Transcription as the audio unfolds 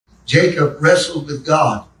Jacob wrestled with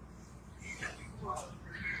God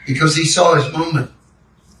because he saw his moment.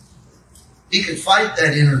 He could fight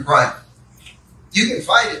that inner cry. You can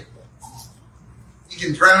fight it. You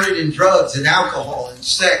can drown it in drugs and alcohol and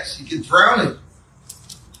sex. You can drown it.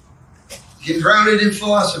 You can drown it in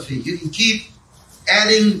philosophy. You can keep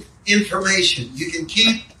adding information. You can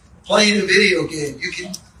keep playing a video game. You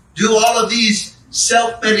can do all of these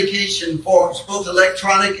self-medication forms, both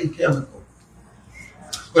electronic and chemical.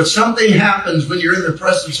 But something happens when you're in the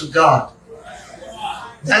presence of God.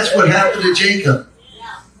 That's what happened to Jacob.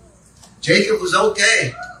 Jacob was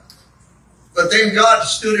okay. But then God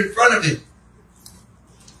stood in front of him.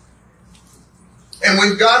 And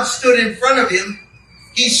when God stood in front of him,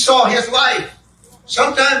 he saw his life.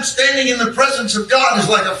 Sometimes standing in the presence of God is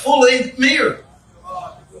like a full-length mirror.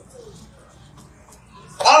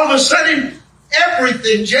 All of a sudden,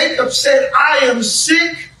 everything, Jacob said, I am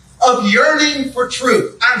sick of yearning for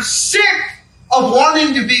truth. I'm sick of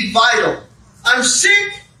wanting to be vital. I'm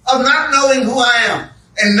sick of not knowing who I am.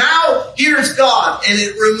 And now, here's God, and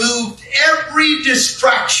it removed every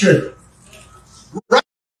distraction.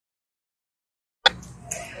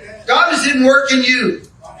 God is in work in you.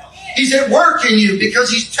 He's at work in you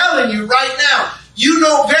because he's telling you right now, you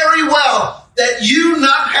know very well that you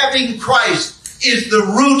not having Christ is the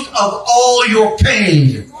root of all your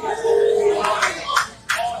pain.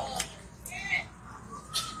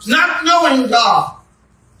 Not knowing God.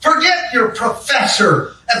 Forget your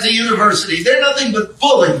professor at the university. They're nothing but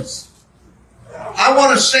bullies. I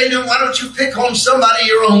want to say to them, why don't you pick on somebody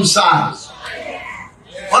your own size?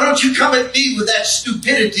 Why don't you come at me with that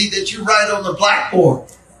stupidity that you write on the blackboard?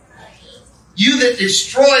 You that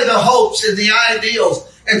destroy the hopes and the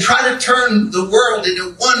ideals and try to turn the world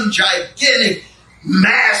into one gigantic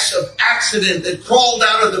mass of accident that crawled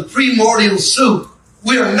out of the primordial soup.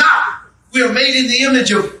 We are not. We are made in the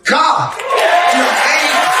image of God. We are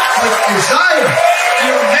made with desire. We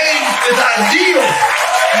are made with ideals.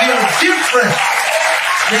 We are different.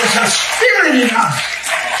 There's a spirit in us.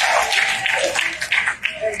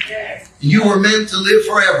 You were meant to live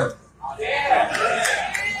forever.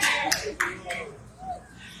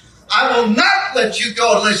 I will not let you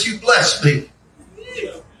go unless you bless me.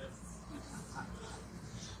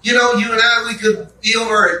 You know, you and I, we could be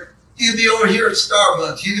over, you could be over here at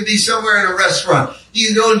Starbucks. You could be somewhere in a restaurant. You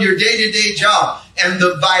can go into your day-to-day job, and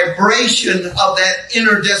the vibration of that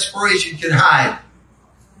inner desperation can hide.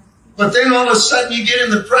 But then all of a sudden you get in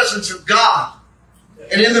the presence of God.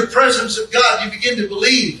 And in the presence of God, you begin to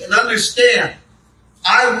believe and understand.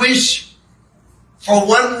 I wish, for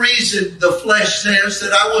one reason, the flesh says,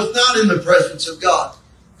 that I was not in the presence of God.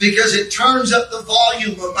 Because it turns up the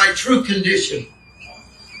volume of my true condition.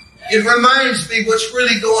 It reminds me what's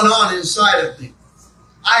really going on inside of me.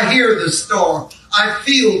 I hear the storm. I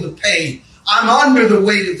feel the pain. I'm under the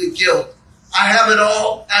weight of the guilt. I have it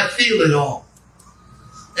all. I feel it all.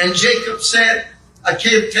 And Jacob said, I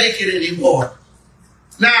can't take it anymore.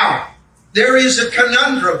 Now, there is a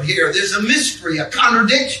conundrum here. There's a mystery, a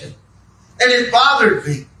contradiction. And it bothered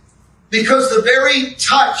me because the very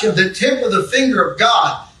touch of the tip of the finger of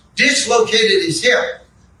God dislocated his hip.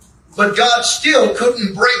 But God still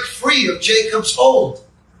couldn't break free of Jacob's hold.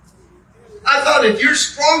 I thought, if you're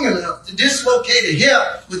strong enough to dislocate a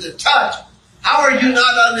hip with a touch, how are you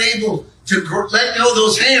not unable to let go of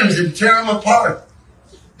those hands and tear them apart?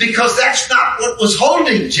 Because that's not what was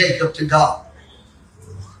holding Jacob to God.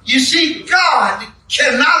 You see, God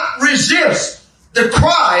cannot resist the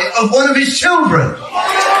cry of one of his children.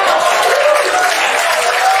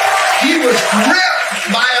 He was gripped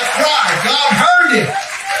by a cry. God heard him.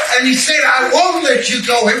 And he said, I won't let you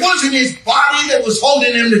go. It wasn't his body that was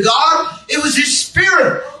holding him to God. It was his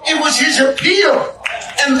spirit. It was his appeal.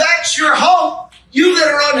 And that's your hope. You that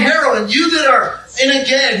are on heroin, you that are in a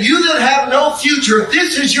gang, you that have no future,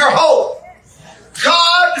 this is your hope.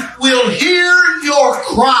 God will hear your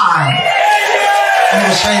cry. I'm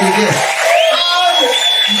going to say it again. God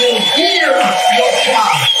will hear your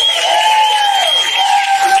cry.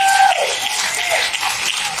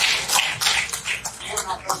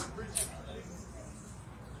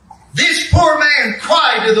 This poor man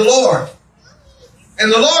cried to the Lord,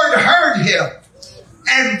 and the Lord heard him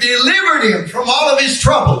and delivered him from all of his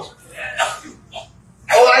troubles.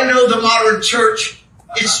 Oh, I know the modern church,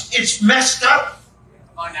 it's messed up.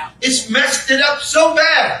 It's messed it up so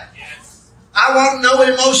bad. I want no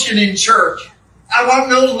emotion in church. I want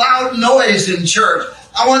no loud noise in church.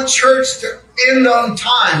 I want church to end on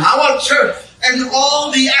time. I want church, and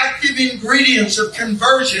all the active ingredients of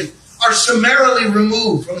conversion are summarily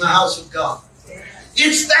removed from the house of God.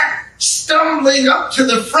 It's that stumbling up to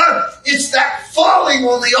the front. It's that falling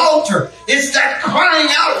on the altar. It's that crying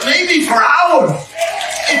out maybe for hours.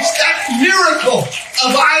 It's that miracle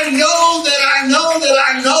of I know that I know that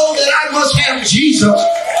I know that I must have Jesus.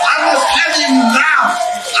 I must have him now.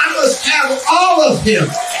 I must have all of him.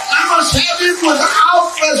 I must have him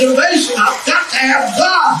without reservation. I've got to have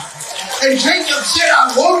God. And Jacob said,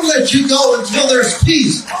 I won't let you go until there's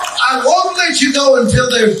peace. I won't let you go until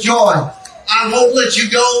there's joy. I won't let you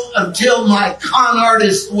go until my con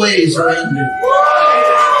artist ways are ended.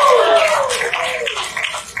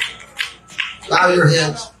 Bow your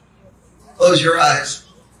heads. Close your eyes.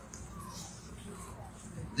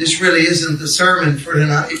 This really isn't the sermon for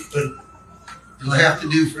tonight, but it'll have to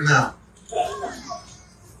do for now.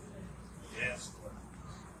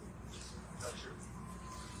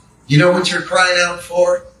 You know what you're crying out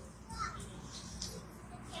for?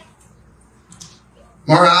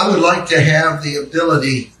 Mara, I would like to have the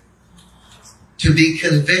ability to be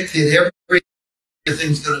convicted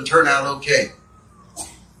everything's going to turn out okay.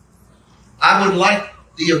 I would like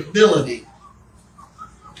the ability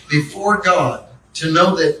before God to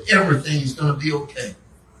know that everything is going to be okay.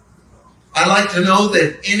 I like to know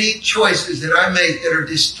that any choices that I make that are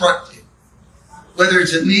destructive, whether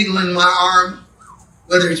it's a needle in my arm,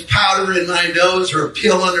 whether it's powder in my nose or a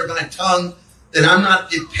pill under my tongue, that I'm not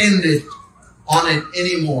dependent on it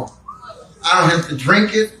anymore. I don't have to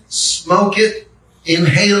drink it, smoke it,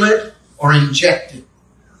 inhale it, or inject it,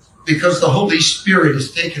 because the Holy Spirit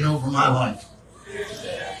has taken over my life.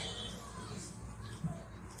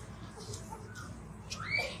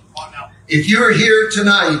 If you're here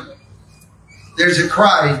tonight, there's a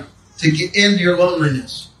cry to end your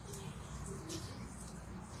loneliness.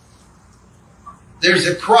 There's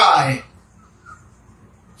a cry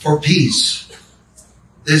for peace.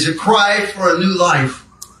 There's a cry for a new life.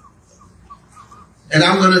 And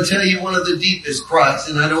I'm going to tell you one of the deepest cries,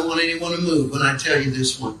 and I don't want anyone to move when I tell you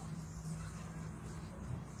this one.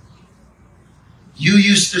 You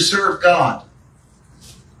used to serve God.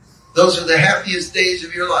 Those are the happiest days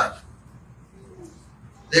of your life.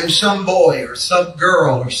 Then some boy or some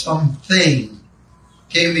girl or something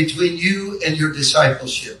came between you and your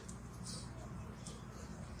discipleship.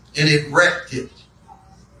 And it wrecked it.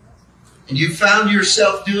 And you found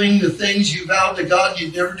yourself doing the things you vowed to God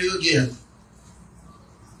you'd never do again.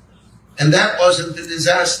 And that wasn't the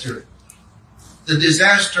disaster. The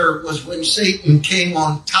disaster was when Satan came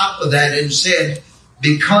on top of that and said,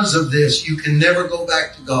 because of this, you can never go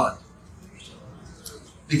back to God.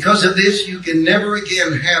 Because of this, you can never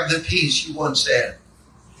again have the peace you once had.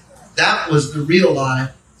 That was the real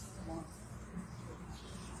lie.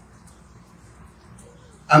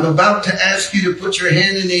 I'm about to ask you to put your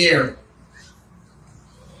hand in the air.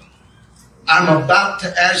 I'm about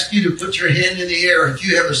to ask you to put your hand in the air if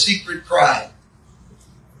you have a secret cry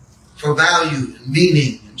for value and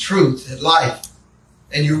meaning and truth and life.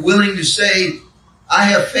 And you're willing to say, I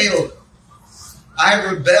have failed. I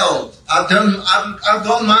have rebelled. I've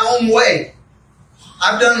gone my own way.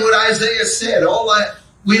 I've done what Isaiah said.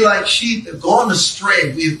 We like sheep have gone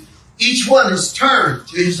astray. Each one has turned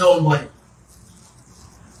to his own way.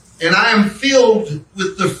 And I am filled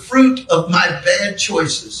with the fruit of my bad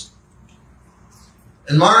choices.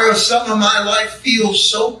 And Mario, some of my life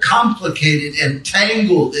feels so complicated and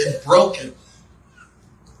tangled and broken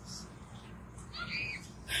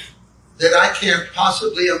that I can't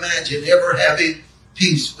possibly imagine ever having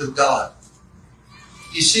peace with God.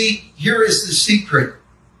 You see, here is the secret,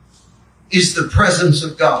 is the presence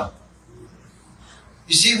of God.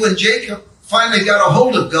 You see, when Jacob finally got a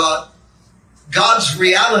hold of God, God's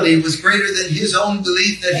reality was greater than his own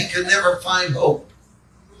belief that he could never find hope.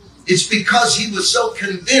 It's because he was so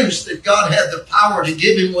convinced that God had the power to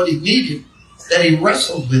give him what he needed that he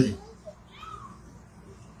wrestled with him.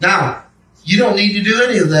 Now, you don't need to do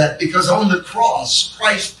any of that, because on the cross,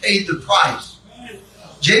 Christ paid the price.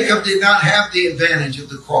 Jacob did not have the advantage of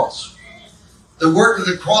the cross. The work of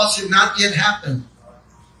the cross had not yet happened.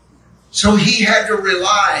 So he had to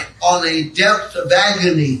rely on a depth of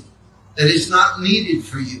agony that is not needed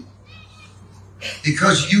for you.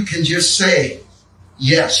 Because you can just say,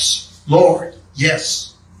 yes, Lord,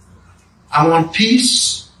 yes. I want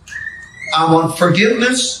peace. I want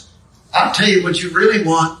forgiveness. I'll tell you what you really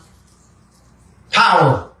want.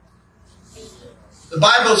 Power. The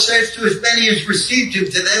Bible says to as many as received him,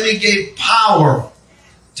 to them he gave power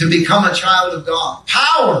to become a child of God.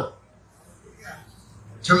 Power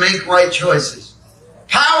to make right choices.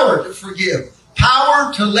 Power to forgive.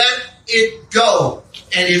 Power to let it go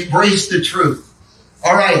and embrace the truth.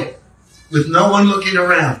 All right. With no one looking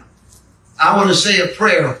around, I want to say a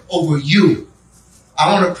prayer over you.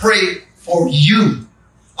 I want to pray for you.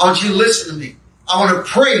 I want you to listen to me. I want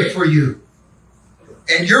to pray for you.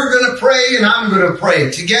 And you're going to pray and I'm going to pray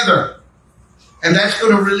together. And that's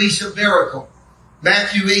going to release a miracle.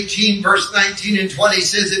 Matthew 18 verse 19 and 20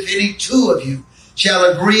 says, if any two of you shall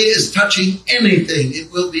agree as touching anything,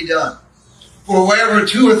 it will be done. For wherever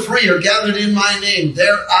two or three are gathered in my name,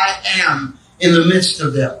 there I am in the midst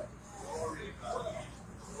of them.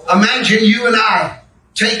 Imagine you and I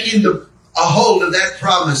taking a hold of that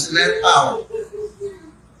promise and that power.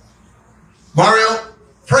 Mario,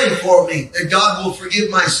 pray for me that God will forgive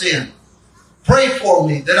my sin. Pray for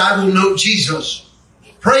me that I will know Jesus.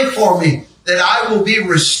 Pray for me that I will be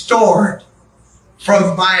restored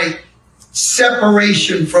from my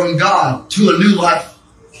separation from God to a new life.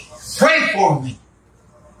 Pray for me.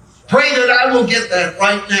 Pray that I will get that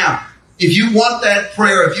right now. If you want that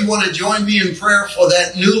prayer, if you want to join me in prayer for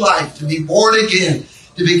that new life, to be born again,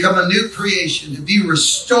 to become a new creation, to be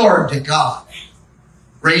restored to God,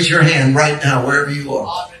 raise your hand right now, wherever you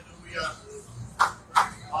are.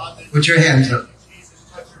 Put your hands up.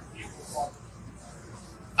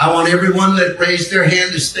 I want everyone that raised their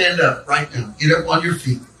hand to stand up right now. Get up on your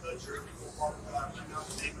feet.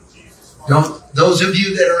 Those of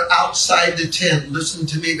you that are outside the tent, listen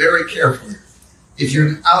to me very carefully. If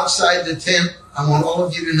you're outside the tent, I want all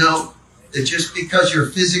of you to know that just because you're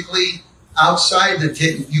physically outside the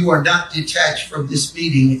tent, you are not detached from this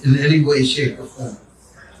meeting in any way, shape, or form.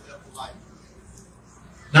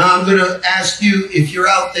 Now I'm going to ask you, if you're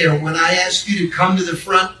out there, when I ask you to come to the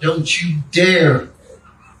front, don't you dare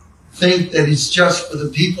think that it's just for the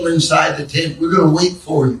people inside the tent. We're going to wait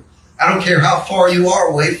for you. I don't care how far you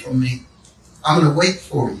are away from me. I'm going to wait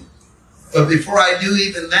for you. But before I do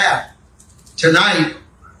even that, tonight,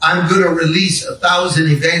 I'm going to release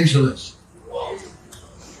 1,000 evangelists.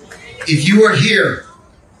 If you are here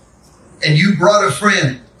and you brought a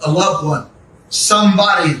friend, a loved one,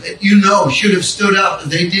 somebody that you know should have stood up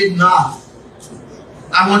and they did not,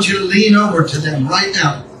 I want you to lean over to them right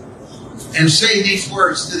now and say these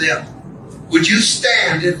words to them. Would you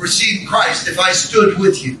stand and receive Christ if I stood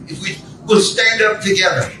with you? If we'll stand up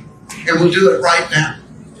together and we'll do it right now.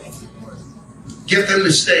 Get them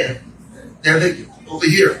to stand. There they go. Over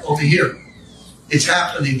here, over here. It's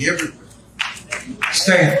happening everywhere.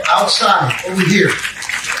 Stand outside, over here,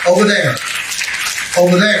 over there,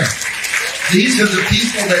 over there. These are the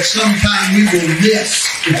people that sometime we will miss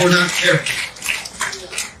if we're not careful.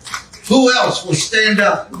 Who else will stand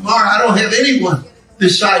up? Mara, I don't have anyone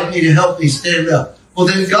beside me to help me stand up. Well,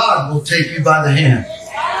 then God will take you by the hand.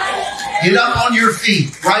 Get up on your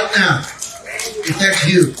feet right now, if that's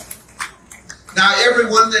you. Now,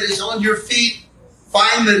 everyone that is on your feet,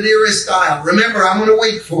 find the nearest aisle. Remember, I'm going to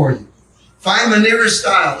wait for you. Find the nearest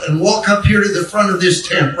aisle and walk up here to the front of this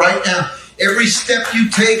tent right now. Every step you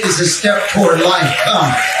take is a step toward life.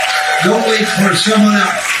 Come. Don't wait for someone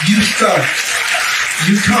else. You start.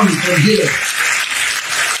 You come from here.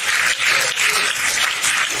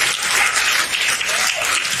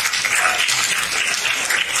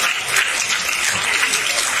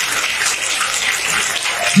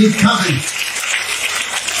 Keep coming.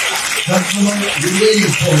 Come on, we're waiting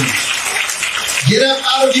for you. Get up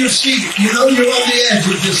out of your seat. You know you're on the edge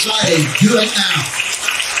of deciding. Do it now.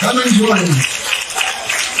 Come and join me.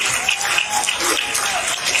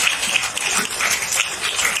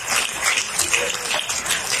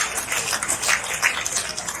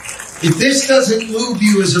 If this doesn't move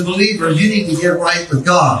you as a believer, you need to get right with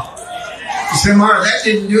God. You say, Mara, that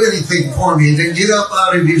didn't do anything for me. Then get up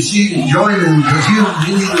out of your seat and join them because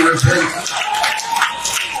you need to repent.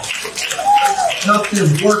 Help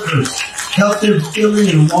them workers. Help them fill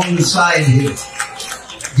in along the side here.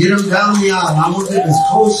 Get them down the aisle. I want them as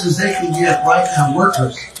close as they can get right now.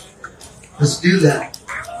 Workers. Let's do that.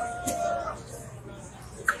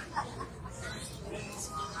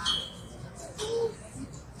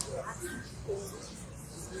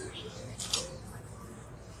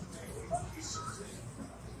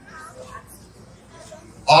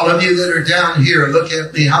 All of you that are down here, look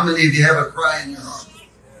at me. How many of you have a cry in your heart?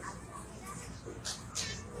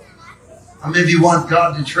 How many of you want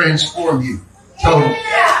God to transform you?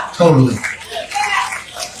 Totally.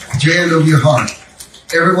 Put your hand over your heart.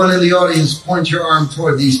 Everyone in the audience, point your arm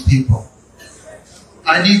toward these people.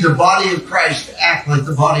 I need the body of Christ to act like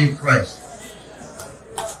the body of Christ.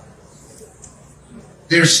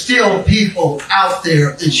 There's still people out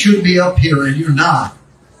there that should be up here and you're not.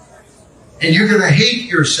 And you're going to hate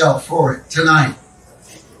yourself for it tonight.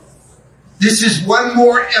 This is one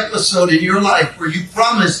more episode in your life where you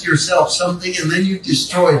promised yourself something and then you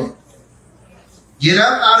destroyed it. Get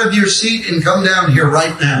up out of your seat and come down here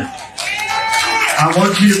right now. I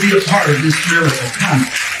want you to be a part of this miracle. Come.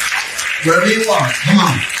 Wherever you are. Come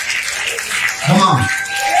on. Come on.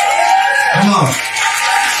 Come on.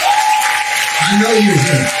 I know you're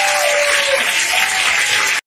here.